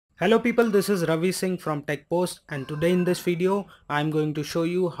Hello people, this is Ravi Singh from Techposts, and today in this video I am going to show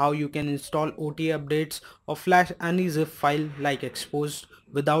you how you can install OTA updates or flash any zip file like Xposed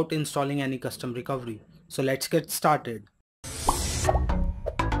without installing any custom recovery. So let's get started.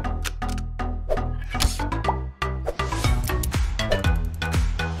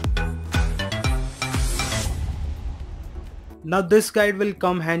 Now this guide will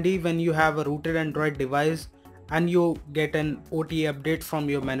come handy when you have a rooted Android device and you get an OTA update from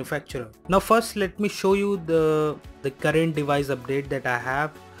your manufacturer. Now first let me show you the current device update that I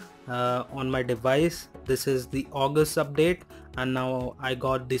have on my device. This is the August update and now I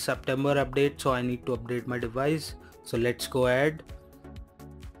got the September update, so I need to update my device. So let's go ahead.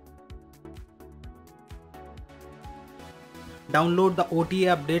 Download the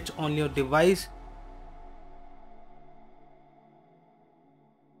OTA updates on your device.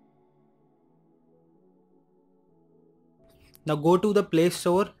 Now go to the Play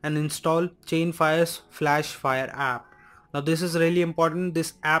Store and install Chainfire's Flash Fire app. Now this is really important.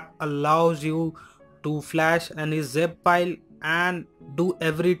 This app allows you to flash any zip file and do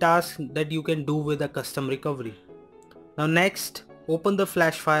every task that you can do with a custom recovery. Now next, open the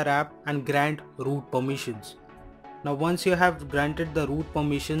Flash Fire app and grant root permissions. Now once you have granted the root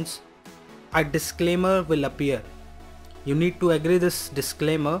permissions, a disclaimer will appear. You need to agree this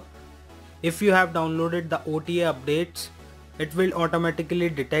disclaimer. If you have downloaded the OTA updates, it will automatically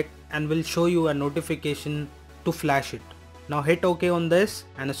detect and will show you a notification to flash it. Now hit OK on this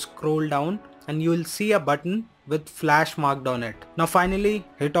and scroll down and you will see a button with flash marked on it. Now finally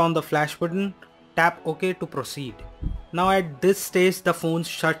hit on the flash button, tap OK to proceed. Now at this stage the phone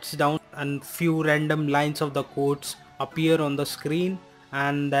shuts down and few random lines of the codes appear on the screen,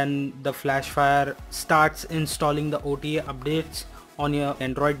 and then the Flashfire starts installing the OTA updates on your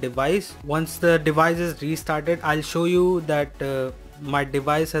Android device. Once the device is restarted, I'll show you that my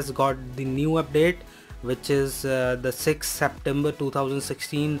device has got the new update, which is the 6th September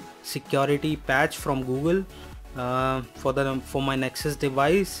 2016 security patch from Google for my Nexus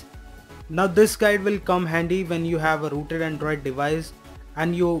device. Now this guide will come handy when you have a rooted Android device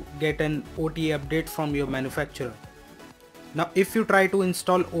and you get an OTA update from your manufacturer. Now if you try to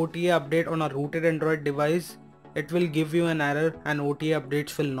install OTA update on a rooted Android device, it will give you an error and OTA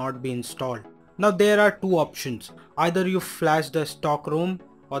updates will not be installed. Now there are two options. Either you flash the stock ROM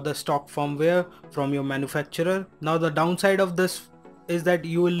or the stock firmware from your manufacturer. Now the downside of this is that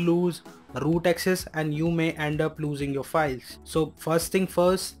you will lose root access and you may end up losing your files. So first thing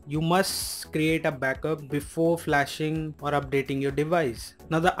first, you must create a backup before flashing or updating your device.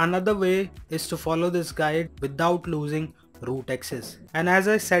 Now the another way is to follow this guide without losing root access, and as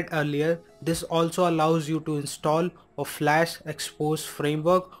I said earlier, this also allows you to install or flash Xposed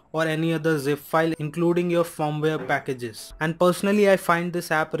framework or any other zip file including your firmware packages. And personally I find this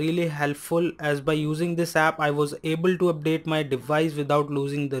app really helpful, as by using this app I was able to update my device without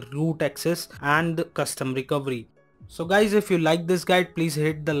losing the root access and the custom recovery. So guys, if you like this guide, please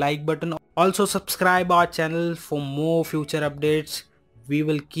hit the like button. Also subscribe our channel for more future updates. We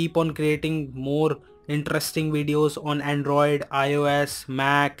will keep on creating more interesting videos on Android, iOS,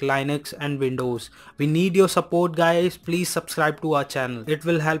 Mac, Linux and Windows. We need your support guys. Please subscribe to our channel. It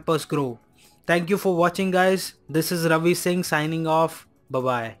will help us grow. Thank you for watching guys. This is Ravi Singh signing off. Bye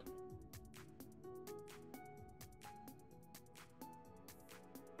bye.